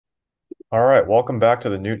All right, welcome back to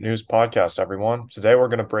the Newt News Podcast, everyone. Today we're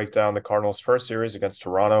going to break down the Cardinals' first series against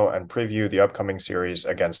Toronto and preview the upcoming series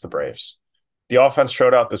against the Braves. The offense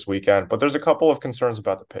showed out this weekend, but there's a couple of concerns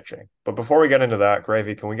about the pitching. But before we get into that,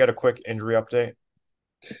 Gravy, can we get a quick injury update?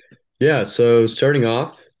 Yeah, so starting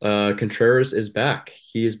off, Contreras is back.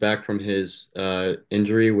 He is back from his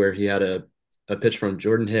injury where he had a pitch from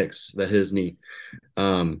Jordan Hicks that hit his knee.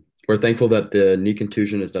 We're thankful that the knee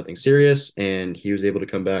contusion is nothing serious, and he was able to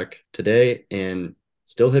come back today and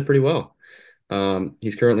still hit pretty well.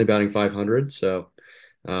 He's currently batting 500, so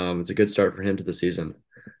it's a good start for him to the season.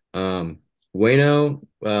 Um, Waino,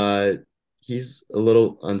 he's a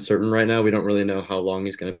little uncertain right now. We don't really know how long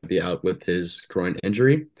he's going to be out with his groin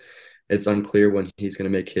injury. It's unclear when he's going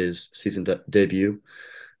to make his season debut.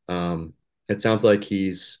 Um, it sounds like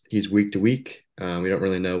he's week to week. We don't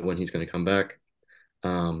really know when he's going to come back.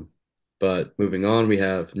 Um, but moving on, we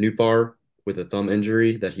have Newbar with a thumb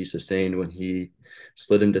injury that he sustained when he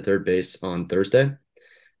slid into third base on Thursday.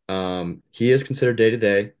 He is considered day to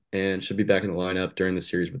day and should be back in the lineup during the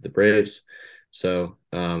series with the Braves. So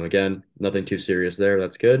again, nothing too serious there.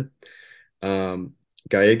 That's good. Um,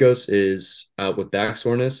 Gallegos is out with back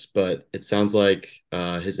soreness, but it sounds like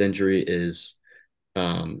his injury is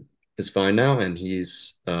fine now, and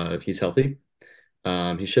he's healthy.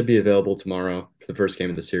 He should be available tomorrow for the first game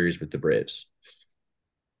of the series with the Braves.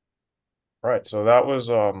 All right, so that was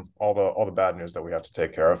all the bad news that we have to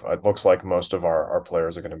take care of. It looks like most of our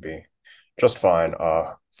players are going to be just fine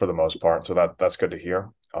for the most part, so that's good to hear.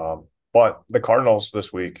 But the Cardinals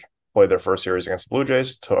this week played their first series against the Blue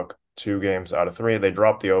Jays, took two games out of three. They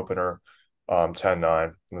dropped the opener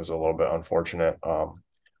 10-9. It was a little bit unfortunate.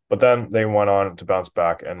 But then they went on to bounce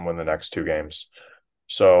back and win the next two games.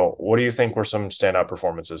 So what do you think were some standout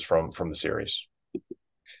performances from the series?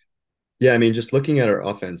 Yeah, I mean, just looking at our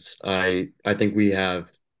offense, I think we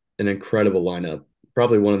have an incredible lineup,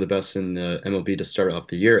 probably one of the best in the MLB to start off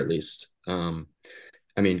the year at least.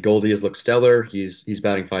 I mean, Goldie has looked stellar. He's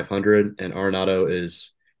batting 500, and Arenado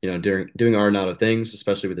is doing Arenado things,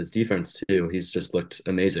 especially with his defense too. He's just looked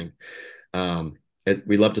amazing.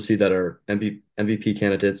 We love to see that our MVP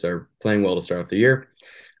candidates are playing well to start off the year.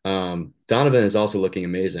 Donovan is also looking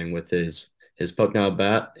amazing with his puck now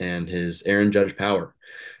bat and his Aaron Judge power.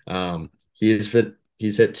 He's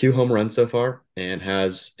hit two home runs so far and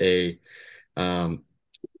um,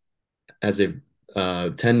 has a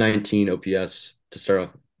 1019 OPS to start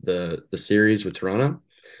off the series with Toronto.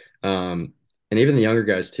 And even the younger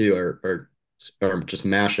guys too are just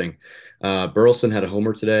mashing. Burleson had a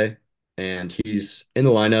homer today, and he's in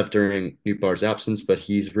the lineup during Nootbaar's absence, but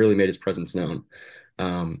he's really made his presence known.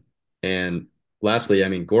 Um, and lastly, I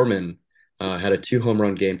mean, Gorman had a two home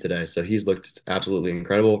run game today, so he's looked absolutely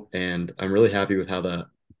incredible, and I'm really happy with how the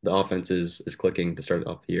offense is clicking to start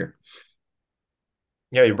off the year.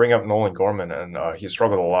 Yeah, you bring up Nolan Gorman, and he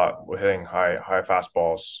struggled a lot with hitting high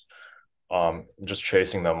fastballs, just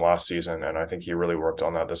chasing them last season, and I think he really worked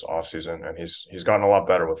on that this offseason, and he's gotten a lot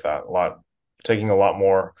better with that, taking a lot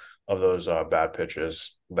more of those bad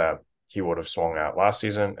pitches that he would have swung at last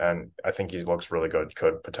season, and I think he looks really good.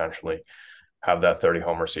 Could potentially have that 30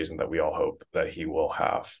 homer season that we all hope that he will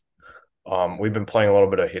have. We've been playing a little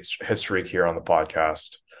bit of hit streak here on the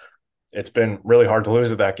podcast. It's been really hard to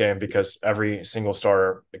lose at that game because every single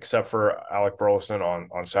starter, except for Alec Burleson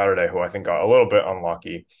on Saturday, who I think got a little bit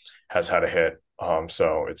unlucky, has had a hit.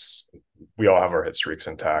 So we all have our hit streaks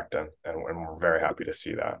intact, and we're very happy to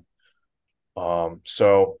see that.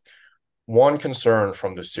 So one concern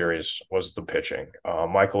from the series was the pitching.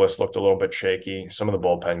 Michaelis looked a little bit shaky. Some of the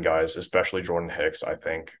bullpen guys, especially Jordan Hicks, I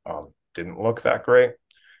think, didn't look that great.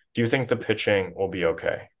 Do you think the pitching will be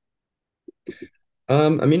okay? I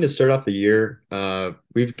mean, to start off the year,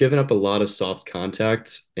 we've given up a lot of soft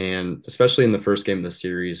contact, and especially in the first game of the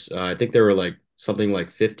series, I think there were like something like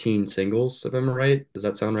 15 singles, if I'm right. Does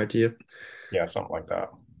that sound right to you? Yeah, something like that.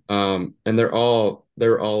 And they're all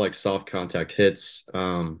like soft contact hits.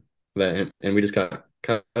 And we just got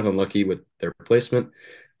kind of unlucky with their placement.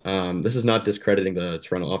 This is not discrediting the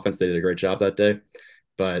Toronto offense; they did a great job that day,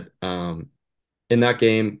 but in that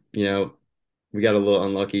game, we got a little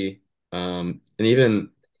unlucky. And even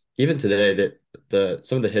today, that the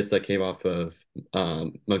some of the hits that came off of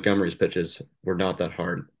Montgomery's pitches were not that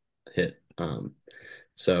hard hit.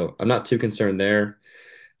 So I'm not too concerned there.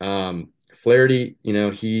 Flaherty,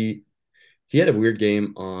 he had a weird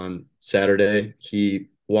game on Saturday. He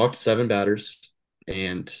walked seven batters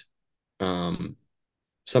and um,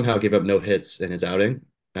 somehow gave up no hits in his outing,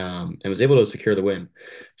 and was able to secure the win.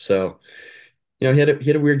 So, he had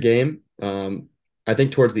a weird game. I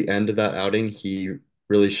think towards the end of that outing, he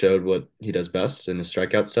really showed what he does best in his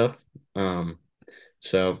strikeout stuff. Um,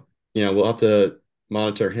 so, we'll have to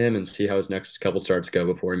monitor him and see how his next couple starts go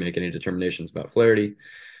before we make any determinations about Flaherty.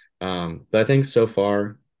 But I think so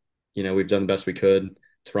far, we've done the best we could.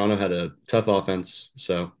 Toronto had a tough offense,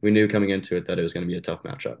 so we knew coming into it that it was going to be a tough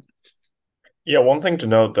matchup. Yeah, one thing to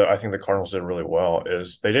note that I think the Cardinals did really well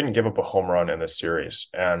is they didn't give up a home run in this series.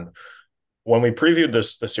 And when we previewed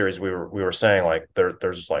the series, we were saying like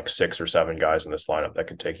there's like 6 or 7 guys in this lineup that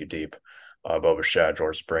could take you deep. Bo Bichette,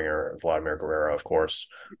 George Springer, Vladimir Guerrero, of course.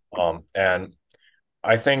 And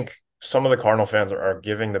I think some of the Cardinal fans are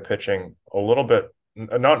giving the pitching a little bit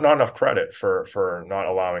not enough credit for not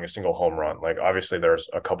allowing a single home run. Like obviously there's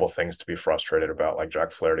a couple of things to be frustrated about, like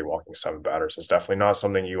Jack Flaherty walking 7 batters. It's definitely not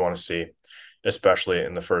something you want to see, especially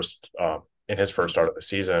in his first start of the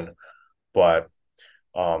season. But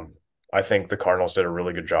um, I think the Cardinals did a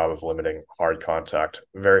really good job of limiting hard contact.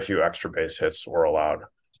 Very few extra base hits were allowed.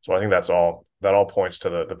 So I think that all points to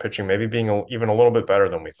the pitching maybe being even a little bit better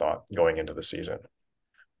than we thought going into the season.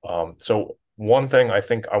 So one thing I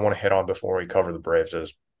think I want to hit on before we cover the Braves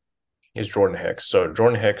is Jordan Hicks. So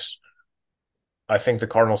Jordan Hicks, I think the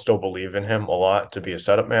Cardinals still believe in him a lot to be a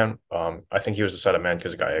setup man. I think he was a setup man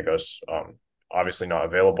because Gallegos obviously not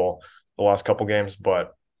available the last couple games.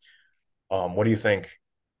 But what do you think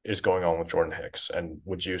is going on with Jordan Hicks, and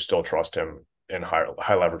would you still trust him in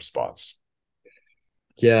high leverage spots?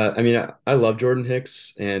 Yeah, I mean, I love Jordan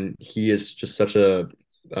Hicks, and he is just such a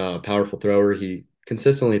powerful thrower. He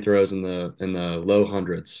consistently throws in the low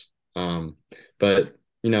hundreds. But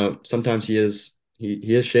sometimes he is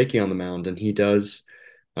shaky on the mound, and he does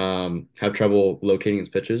have trouble locating his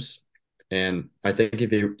pitches. And I think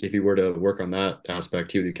if he were to work on that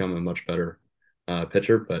aspect, he would become a much better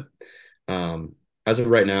pitcher. But as of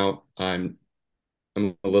right now, I'm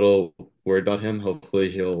a little worried about him.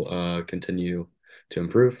 Hopefully, he'll continue to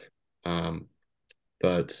improve. Um,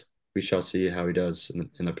 but we shall see how he does in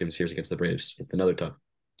the upcoming series against the Braves. Another tough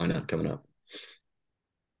lineup coming up.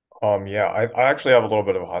 Yeah, I actually have a little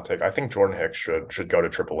bit of a hot take. I think Jordan Hicks should go to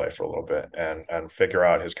AAA for a little bit and figure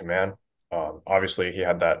out his command. Obviously, he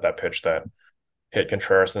had that pitch that hit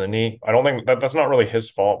Contreras in the knee. I don't think that's not really his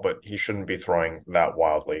fault, but he shouldn't be throwing that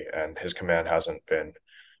wildly, and his command hasn't been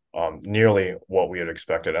nearly what we had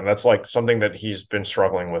expected. And that's like something that he's been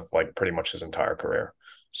struggling with like pretty much his entire career.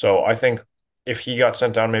 So I think if he got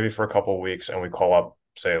sent down maybe for a couple of weeks and we call up,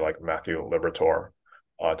 say, like Matthew Liberatore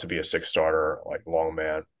to be a 6 starter, like long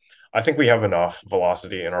man, I think we have enough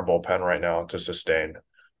velocity in our bullpen right now to sustain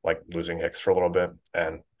like losing Hicks for a little bit.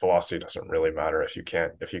 And velocity doesn't really matter if you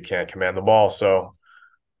can't command the ball. So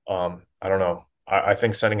I don't know. I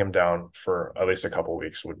think sending him down for at least a couple of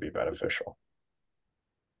weeks would be beneficial.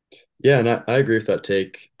 Yeah, and I agree with that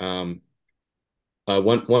take. One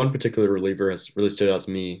particular reliever has really stood out to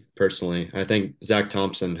me personally. I think Zach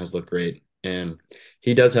Thompson has looked great, and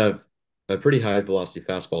he does have a pretty high velocity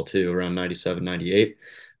fastball too, around 97, 98.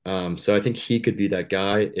 So I think he could be that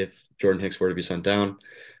guy if Jordan Hicks were to be sent down.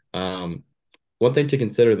 Um, One thing to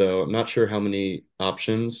consider though, I'm not sure how many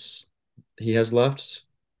options he has left.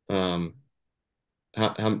 Um,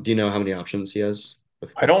 do you know how many options he has?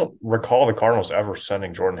 I don't recall the Cardinals ever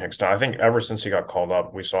sending Jordan Hicks down. I think ever since he got called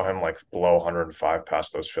up, we saw him like below 105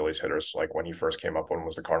 past those Phillies hitters, like when he first came up when he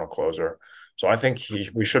was the Cardinal closer. So I think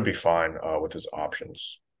we should be fine with his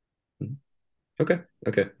options. Okay,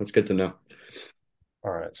 okay, that's good to know.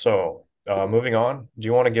 All right. So moving on, do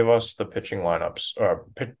you want to give us the pitching lineups,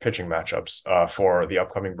 pitching matchups for the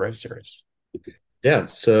upcoming Brave series? Yeah,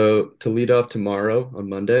 so to lead off tomorrow on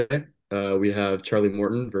Monday, we have Charlie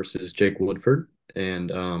Morton versus Jake Woodford,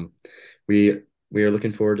 and we we are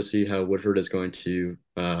looking forward to see how Woodford is going to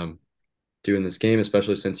do in this game,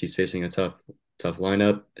 especially since he's facing a tough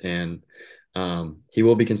lineup, and he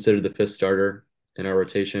will be considered the fifth starter in our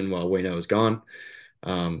rotation while Wayno is gone.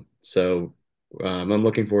 So I'm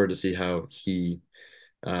looking forward to see how he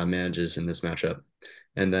manages in this matchup.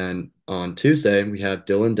 And then on Tuesday, we have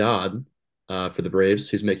Dylan Dodd for the Braves,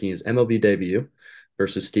 who's making his MLB debut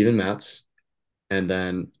versus Steven Matz. And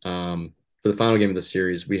then for the final game of the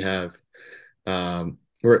series, we have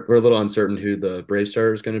we're a little uncertain who the Brave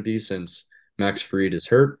starter is going to be since Max Fried is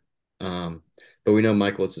hurt. Um, but we know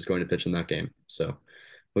Michaelis is going to pitch in that game. So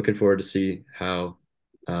looking forward to see how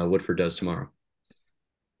Woodford does tomorrow.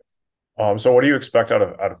 So what do you expect out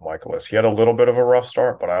of Michaelis? He had a little bit of a rough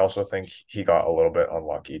start, but I also think he got a little bit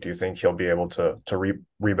unlucky. Do you think he'll be able to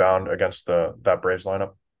rebound against the that Braves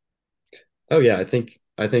lineup? Oh yeah, I think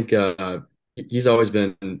he's always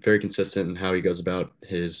been very consistent in how he goes about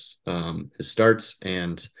his starts,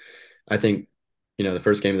 and I think the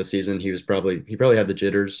first game of the season he probably had the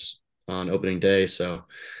jitters on opening day, so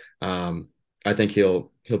I think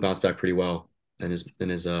he'll bounce back pretty well in his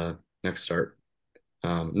next start.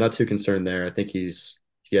 Not too concerned there. I think he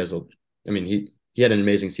has a I mean he had an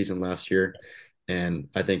amazing season last year, and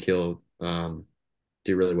I think he'll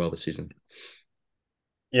do really well this season.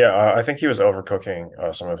 Yeah, I think he was overcooking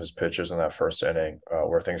some of his pitches in that first inning,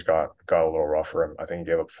 where things got a little rough for him. I think he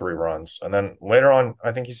gave up 3 runs, and then later on,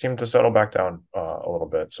 I think he seemed to settle back down a little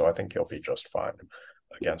bit. So I think he'll be just fine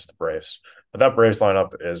against the Braves. But that Braves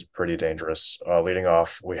lineup is pretty dangerous. Leading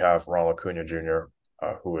off, we have Ronald Acuna Jr.,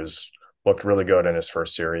 who has looked really good in his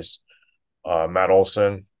first series. Matt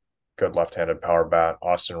Olson, good left-handed power bat.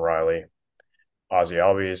 Austin Riley, Ozzy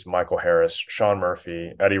Albies, Michael Harris, Sean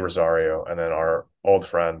Murphy, Eddie Rosario, and then our old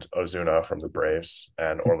friend Ozuna from the Braves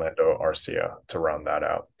and Orlando Arcia to round that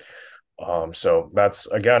out. So that's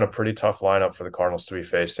again a pretty tough lineup for the Cardinals to be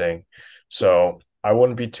facing. So I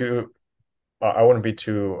wouldn't be too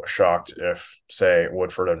shocked if, say,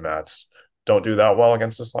 Woodford and Matz don't do that well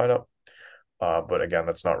against this lineup. But again,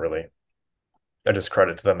 that's not really a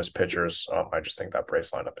discredit to them as pitchers. I just think that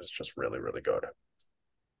Braves lineup is just really, really good.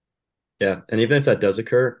 Yeah, and even if that does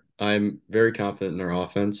occur, I'm very confident in our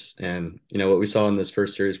offense. And what we saw in this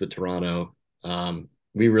first series with Toronto,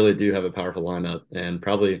 we really do have a powerful lineup and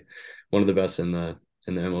probably one of the best in the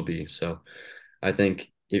MLB. So I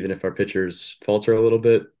think even if our pitchers falter a little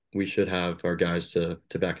bit, we should have our guys to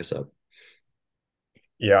back us up.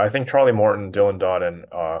 Yeah, I think Charlie Morton, Dylan Dodd, and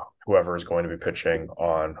whoever is going to be pitching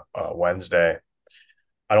on Wednesday.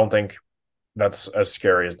 I don't think that's as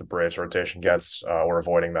scary as the Braves rotation gets. We're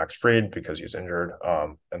avoiding Max Fried because he's injured,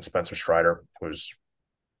 and Spencer Strider, who's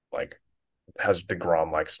like has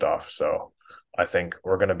DeGrom like stuff. So I think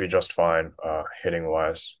we're going to be just fine hitting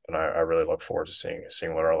wise, and I really look forward to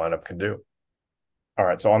seeing what our lineup can do. All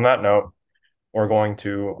right, so on that note, we're going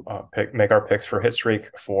to make our picks for hit streak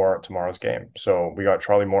for tomorrow's game. So we got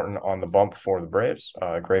Charlie Morton on the bump for the Braves.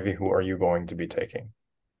 Gravy, who are you going to be taking?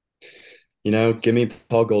 Give me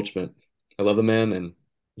Paul Goldschmidt. I love the man, and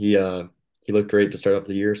he looked great to start off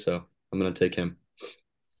the year, so I'm gonna take him.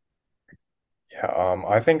 Yeah,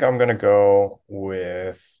 I think I'm gonna go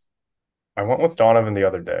with. I went with Donovan the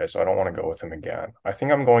other day, so I don't want to go with him again. I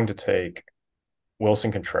think I'm going to take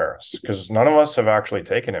Wilson Contreras because none of us have actually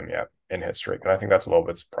taken him yet in hit streak, and I think that's a little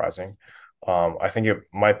bit surprising. I think it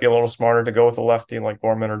might be a little smarter to go with a lefty like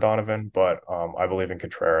Gorman or Donovan, but I believe in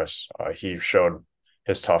Contreras. He showed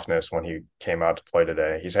his toughness when he came out to play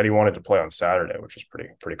today. He said he wanted to play on Saturday, which is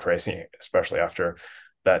pretty crazy, especially after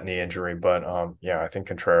that knee injury. But yeah, I think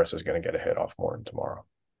Contreras is going to get a hit off Morton tomorrow.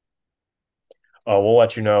 We'll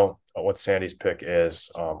let you know what Sandy's pick is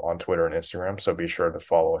on Twitter and Instagram, so be sure to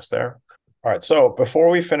follow us there. All right, so before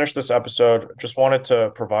we finish this episode, just wanted to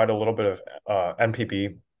provide a little bit of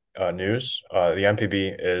NPB news. The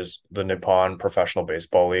NPB is the Nippon Professional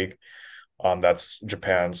Baseball League. That's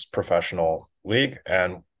Japan's professional league.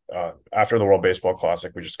 And after the World Baseball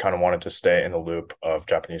Classic, we just kind of wanted to stay in the loop of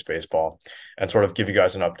Japanese baseball and sort of give you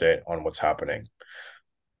guys an update on what's happening.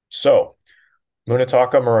 So,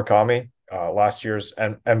 Munetaka Murakami, last year's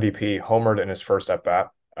MVP, homered in his first at bat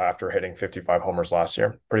after hitting 55 homers last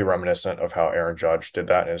year. Pretty reminiscent of how Aaron Judge did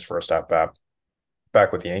that in his first at bat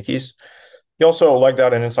back with the Yankees. He also legged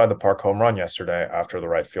out an inside the park home run yesterday after the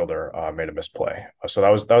right fielder made a misplay. So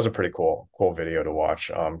that was a pretty cool video to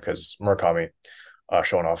watch because Murakami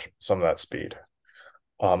showing off some of that speed.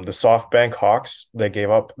 The SoftBank Hawks, they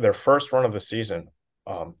gave up their first run of the season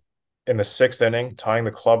in the sixth inning, tying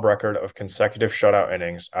the club record of consecutive shutout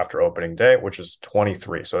innings after opening day, which is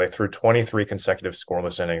 23. So they threw 23 consecutive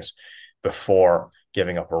scoreless innings before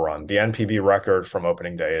giving up a run. The NPB record from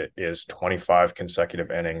opening day is 25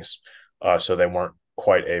 consecutive innings. So they weren't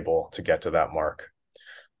quite able to get to that mark.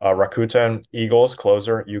 Rakuten Eagles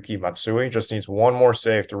closer Yuki Matsui just needs one more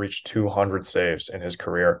save to reach 200 saves in his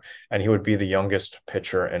career, and he would be the youngest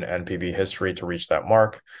pitcher in NPB history to reach that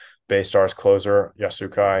mark. Baystar's closer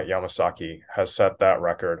Yasukai Yamasaki has set that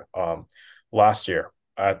record last year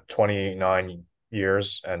at 29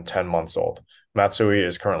 years and 10 months old. Matsui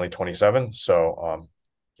is currently 27, so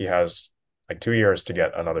he has like 2 years to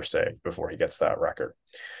get another save before he gets that record.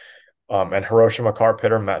 And Hiroshima Carp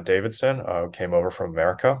hitter Matt Davidson, who came over from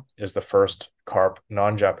America, is the first Carp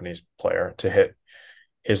non-Japanese player to hit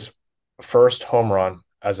his first home run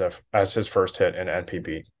as his first hit in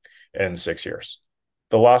NPB in 6 years.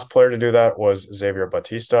 The last player to do that was Xavier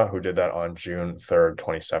Batista, who did that on June 3rd,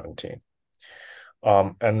 2017.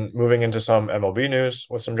 And moving into some MLB news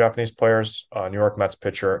with some Japanese players, New York Mets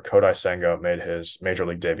pitcher Kodai Senga made his major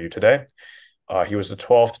league debut today. He was the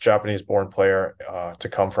 12th Japanese-born player to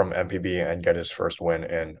come from MPB and get his first win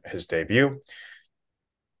in his debut.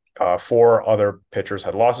 Four other pitchers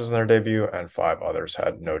had losses in their debut, and five others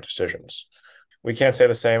had no decisions. We can't say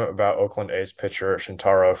the same about Oakland A's pitcher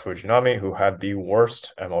Shintaro Fujinami, who had the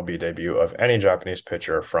worst MLB debut of any Japanese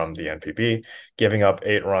pitcher from the NPB, giving up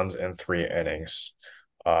 8 runs in 3 innings.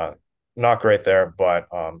 Uh, Not great there, but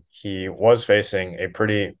he was facing a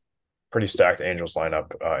pretty stacked Angels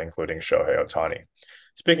lineup, including Shohei Ohtani.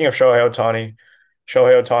 Speaking of Shohei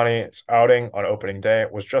Ohtani's outing on opening day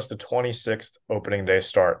was just the 26th opening day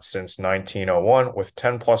start since 1901, with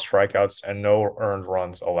 10 plus strikeouts and no earned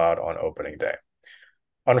runs allowed on opening day.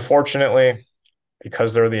 Unfortunately,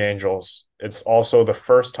 because they're the Angels, it's also the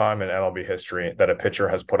first time in MLB history that a pitcher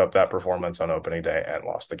has put up that performance on opening day and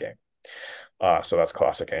lost the game. So that's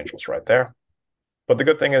classic Angels right there. But the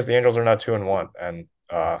good thing is the Angels are now 2-1, and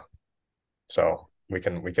so we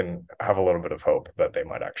can have a little bit of hope that they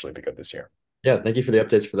might actually be good this year. Yeah, thank you for the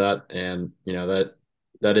updates for that. And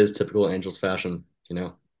that is typical Angels fashion,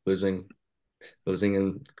 losing losing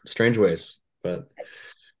in strange ways. But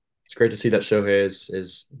it's great to see that Shohei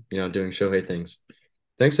is doing Shohei things.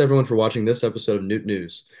 Thanks everyone for watching this episode of Newt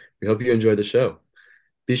News. We hope you enjoyed the show.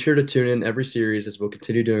 Be sure to tune in every series as we'll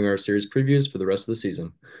continue doing our series previews for the rest of the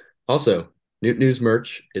season. Also, Newt News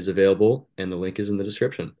merch is available and the link is in the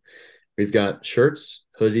description. We've got shirts,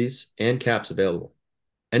 hoodies, and caps available.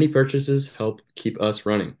 Any purchases help keep us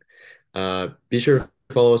running. Be sure to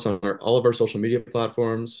follow us on all of our social media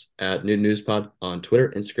platforms at Newt News Pod on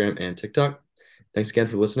Twitter, Instagram, and TikTok. Thanks again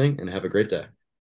for listening and have a great day.